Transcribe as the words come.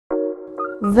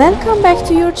Welcome back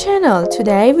to your channel.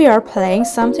 Today we are playing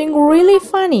something really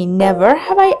funny. Never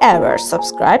have I ever.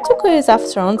 Subscribe to Quiz of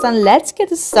Thrones and let's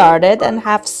get started and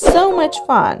have so much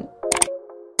fun.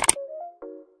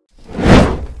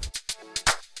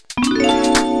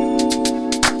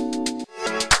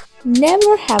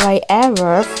 Never have I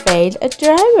ever failed a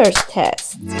driver's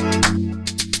test.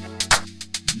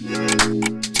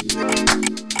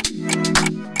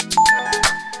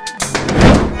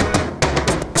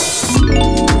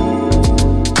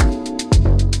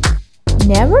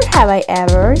 Never have I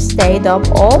ever stayed up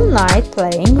all night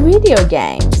playing video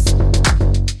games.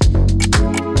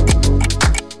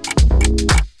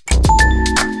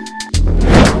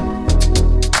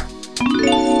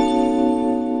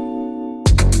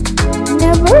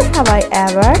 Never have I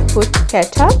ever put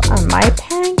ketchup on my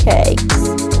pancakes.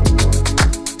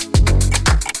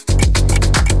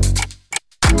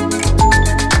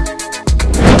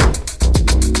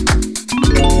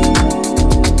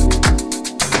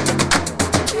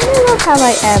 Never have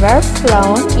I ever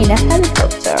flown in a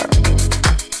helicopter.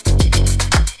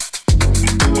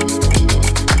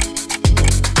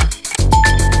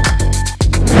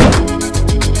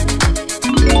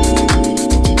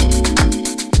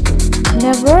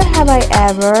 Never have I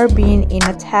ever been in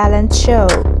a talent show.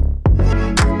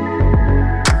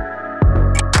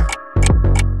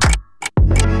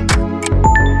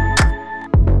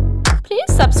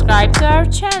 Please subscribe to our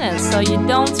channel so you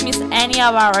don't miss any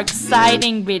of our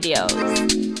exciting videos.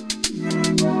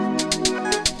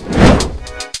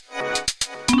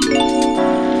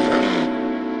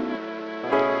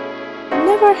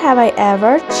 Never have I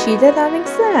ever cheated on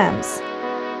exams.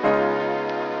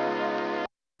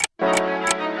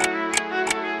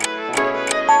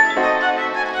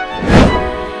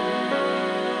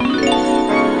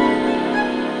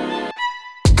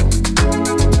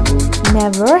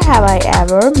 Never have I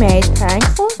ever made prank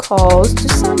phone calls to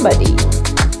somebody.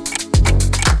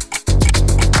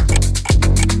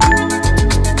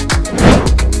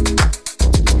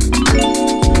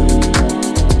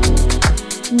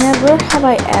 Never have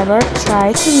I ever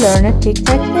tried to learn a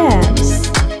tic-tac dance.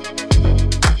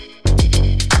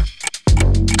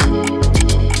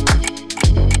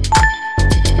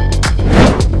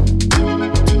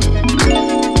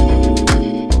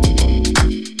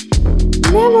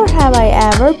 Never have I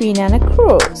ever been on a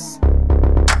cruise.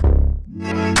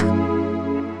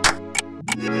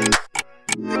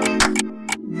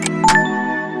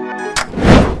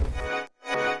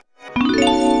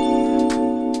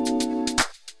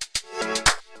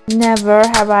 Never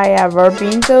have I ever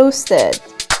been ghosted.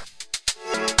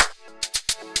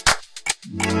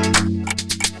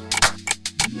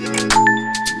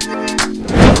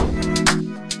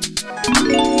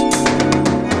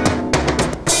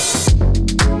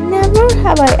 Never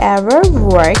have I ever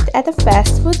worked at a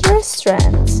fast food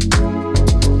restaurant.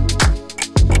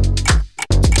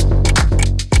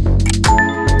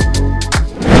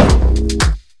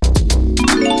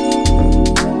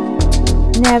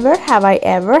 Never have I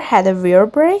ever had to wear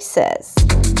braces.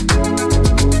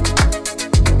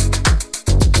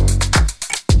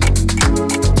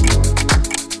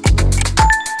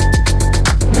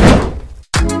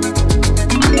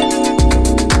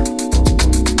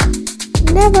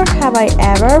 Never have I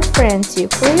ever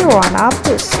frantically run up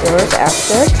the stairs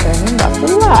after turning off the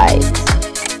lights.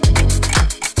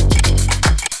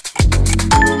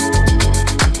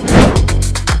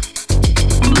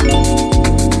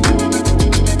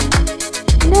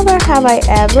 Never have I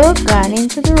ever gone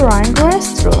into the wrong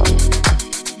restroom.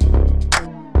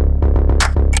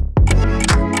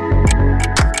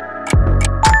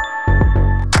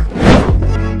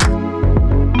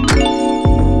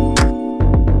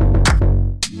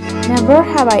 Never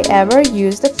have I ever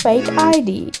used a fake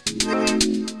ID.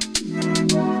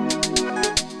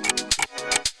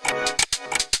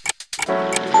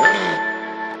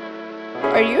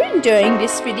 Are you enjoying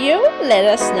this video? Let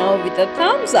us know with a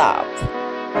thumbs up.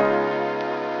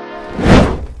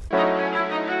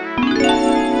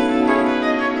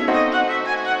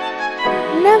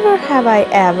 Never have I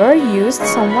ever used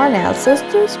someone else's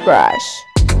toothbrush.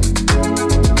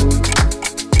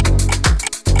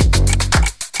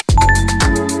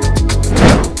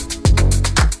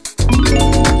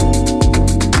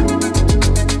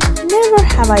 Never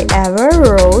have I ever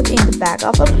rode in the back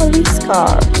of a police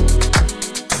car.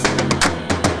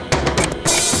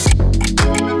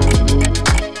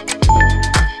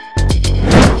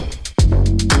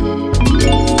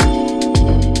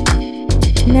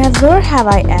 Never have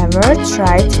I ever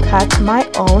tried to cut my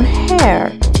own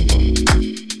hair.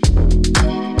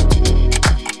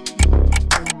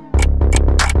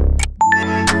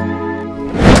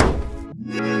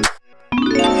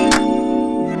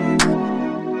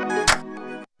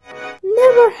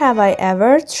 have I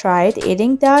ever tried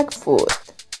eating dog food.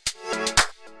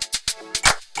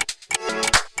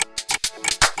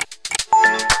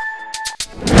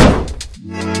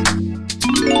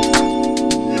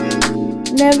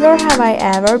 Never have I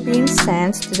ever been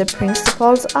sent to the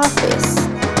principal's office.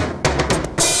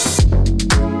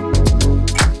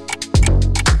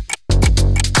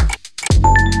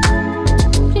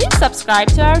 Please subscribe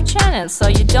to our channel so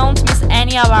you don't miss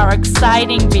any of our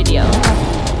exciting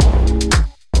videos.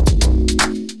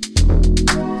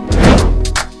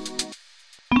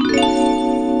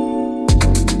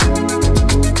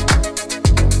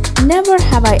 Never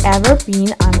have I ever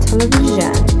been on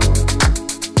television.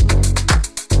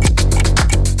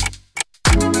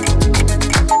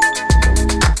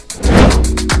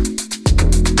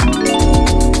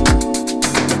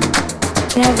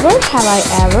 Never have I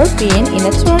ever been in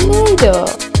a tornado.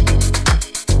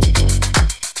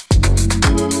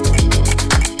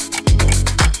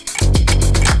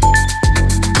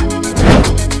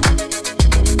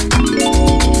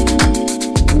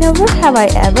 Never have I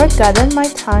ever gotten my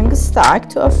tongue stuck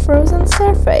to a frozen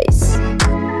surface.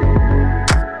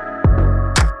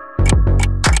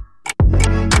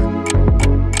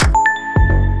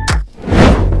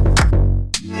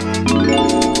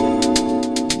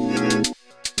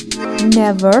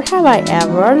 Never have I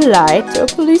ever lied to a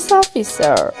police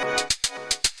officer.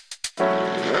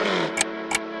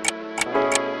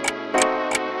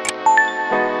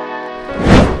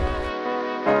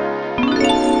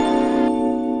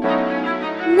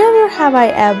 Never have I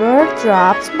ever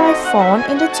dropped my phone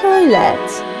in the toilet.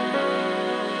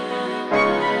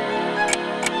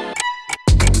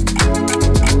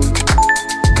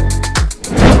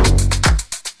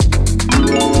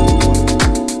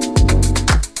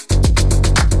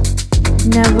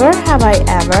 Never have I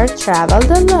ever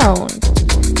traveled alone.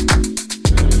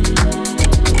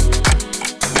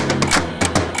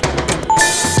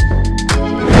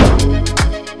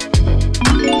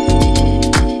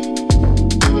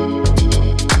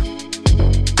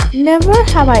 Never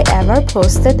have I ever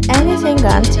posted anything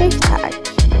on TikTok.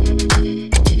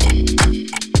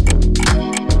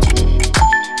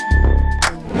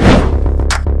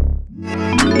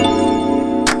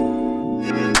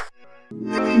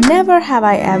 Never have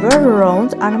I ever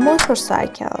rode on a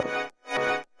motorcycle.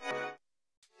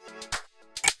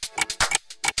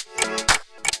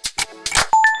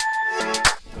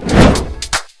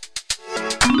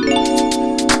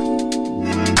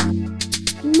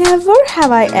 Never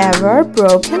have I ever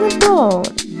broken a bone.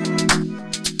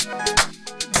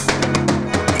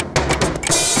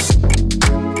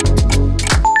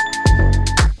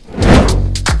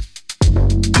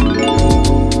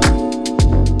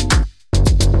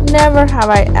 Never have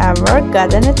I ever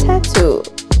gotten a tattoo.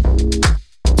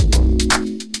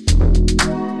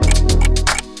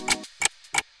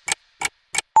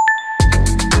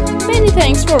 Many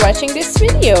thanks for watching this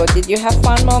video. Did you have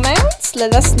fun moments?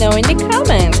 Let us know in the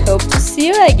comments. Hope to see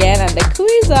you again on the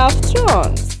Quiz of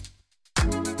Thrones.